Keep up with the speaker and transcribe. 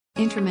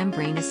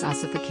Intramembranous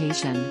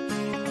ossification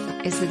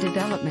is the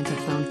development of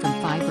bone from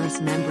fibrous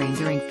membrane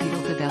during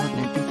fetal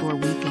development before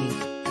week 8.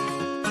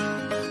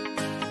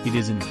 It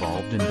is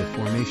involved in the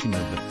formation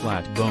of the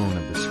flat bone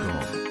of the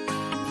skull,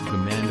 the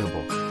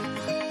mandible,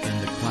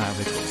 and the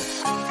clavicle.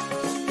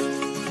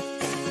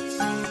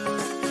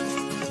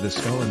 The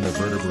skull and the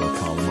vertebral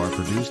column are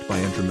produced by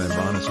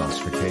intramembranous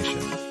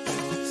ossification.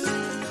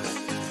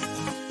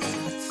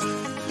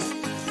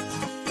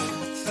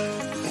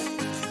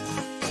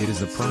 It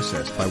is a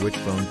process by which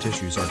bone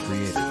tissues are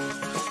created,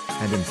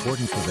 and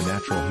important for the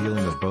natural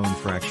healing of bone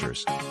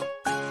fractures.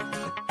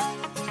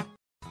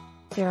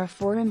 There are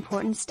 4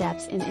 important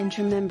steps in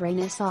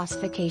intramembranous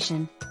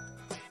ossification.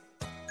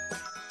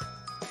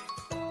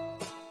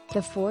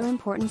 The 4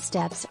 important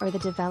steps are the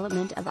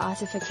development of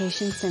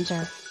Ossification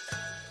Center,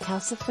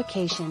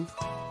 calcification,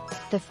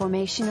 the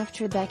formation of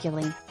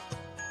trabeculae,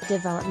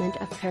 development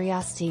of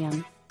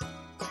periosteum.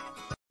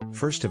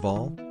 First of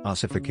all,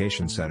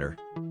 Ossification Center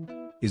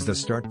is the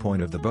start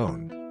point of the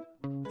bone.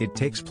 It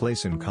takes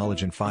place in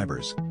collagen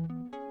fibers,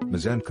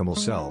 mesenchymal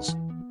cells,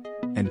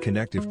 and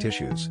connective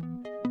tissues.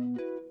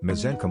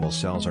 Mesenchymal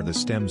cells are the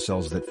stem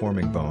cells that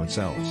forming bone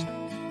cells.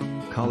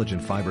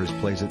 Collagen fibers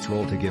plays its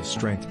role to give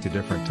strength to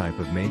different type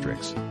of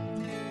matrix.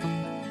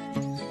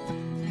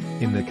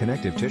 In the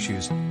connective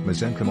tissues,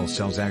 mesenchymal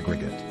cells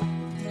aggregate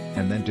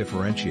and then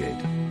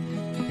differentiate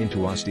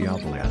into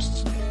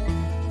osteoblasts.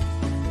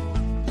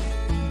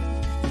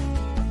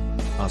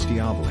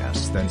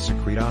 Osteoblasts then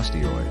secrete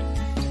osteoid,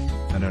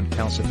 an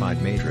uncalcified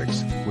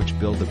matrix, which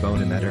build the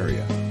bone in that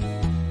area.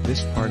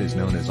 This part is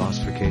known as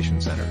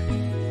ossification center.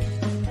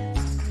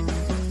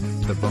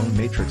 The bone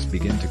matrix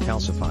begin to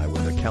calcify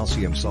when the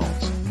calcium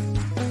salts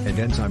and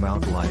enzyme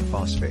alkaline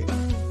phosphate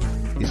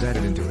is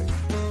added into it.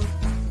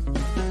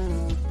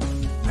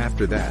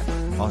 After that,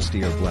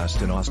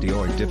 osteoblast and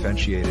osteoid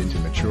differentiate into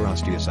mature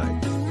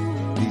osteocyte.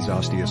 These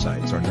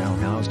osteocytes are now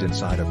housed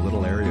inside of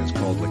little areas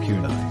called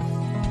lacunae.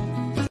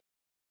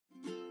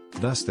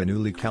 Thus the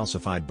newly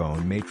calcified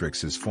bone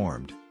matrix is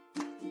formed.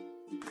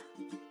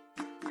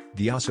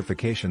 The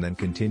ossification then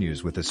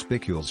continues with the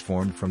spicules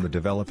formed from the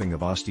developing of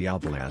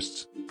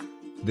osteoblasts.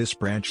 This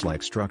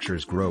branch-like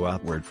structures grow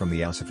outward from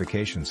the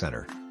ossification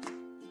center.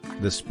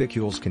 The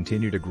spicules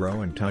continue to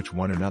grow and touch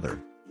one another.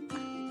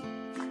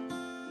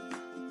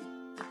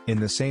 In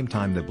the same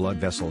time the blood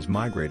vessels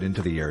migrate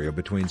into the area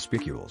between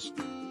spicules.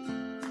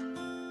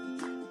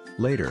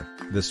 Later,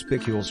 the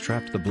spicules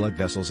trap the blood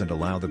vessels and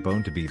allow the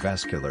bone to be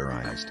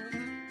vascularized.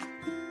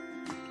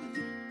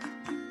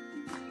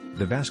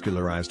 The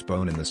vascularized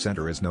bone in the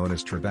center is known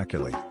as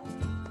trabeculae.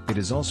 It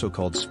is also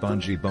called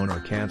spongy bone or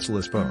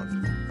cancellous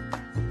bone.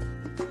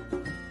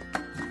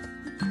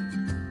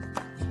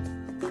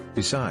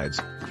 Besides,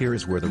 here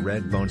is where the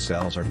red bone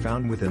cells are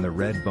found within the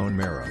red bone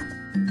marrow.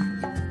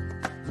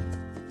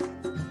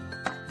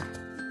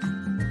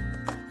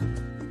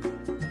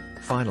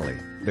 Finally,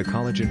 the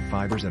collagen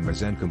fibers and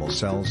mesenchymal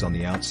cells on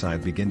the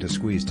outside begin to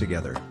squeeze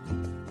together.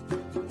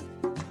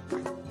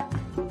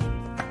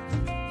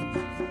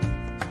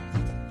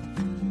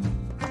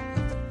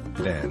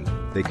 Then,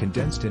 they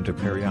condensed into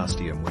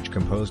periosteum, which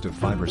composed of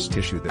fibrous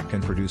tissue that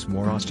can produce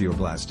more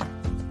osteoblast.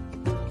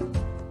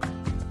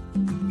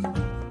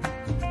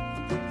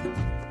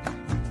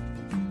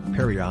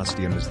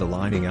 Periosteum is the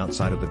lining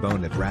outside of the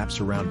bone that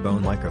wraps around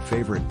bone like a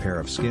favorite pair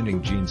of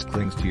skinning jeans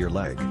clings to your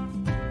leg.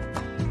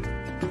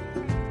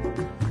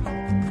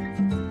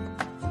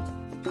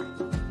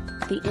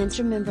 The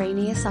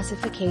intramembranous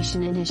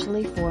ossification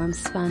initially forms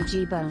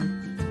spongy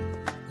bone.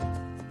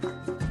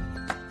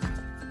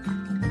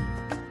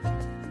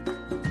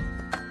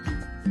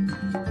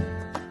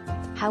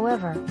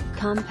 However,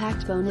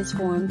 compact bone is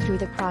formed through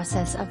the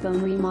process of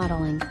bone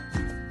remodeling.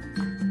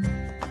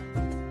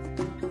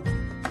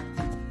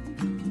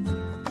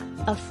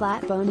 A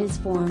flat bone is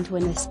formed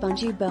when the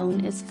spongy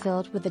bone is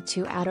filled with the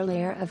 2 outer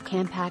layer of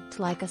compact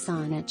like a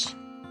sandwich.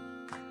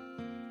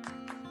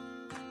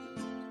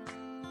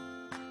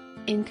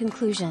 In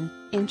conclusion,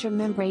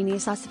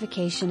 intramembranous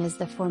ossification is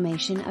the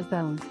formation of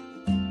bone.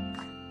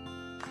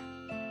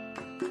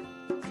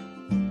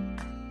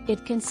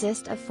 It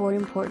consists of 4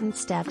 important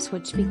steps,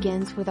 which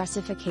begins with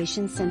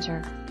ossification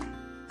center.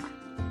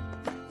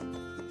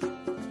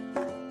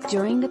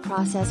 During the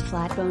process,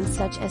 flat bones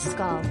such as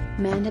skull,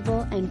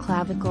 mandible and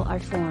clavicle are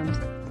formed.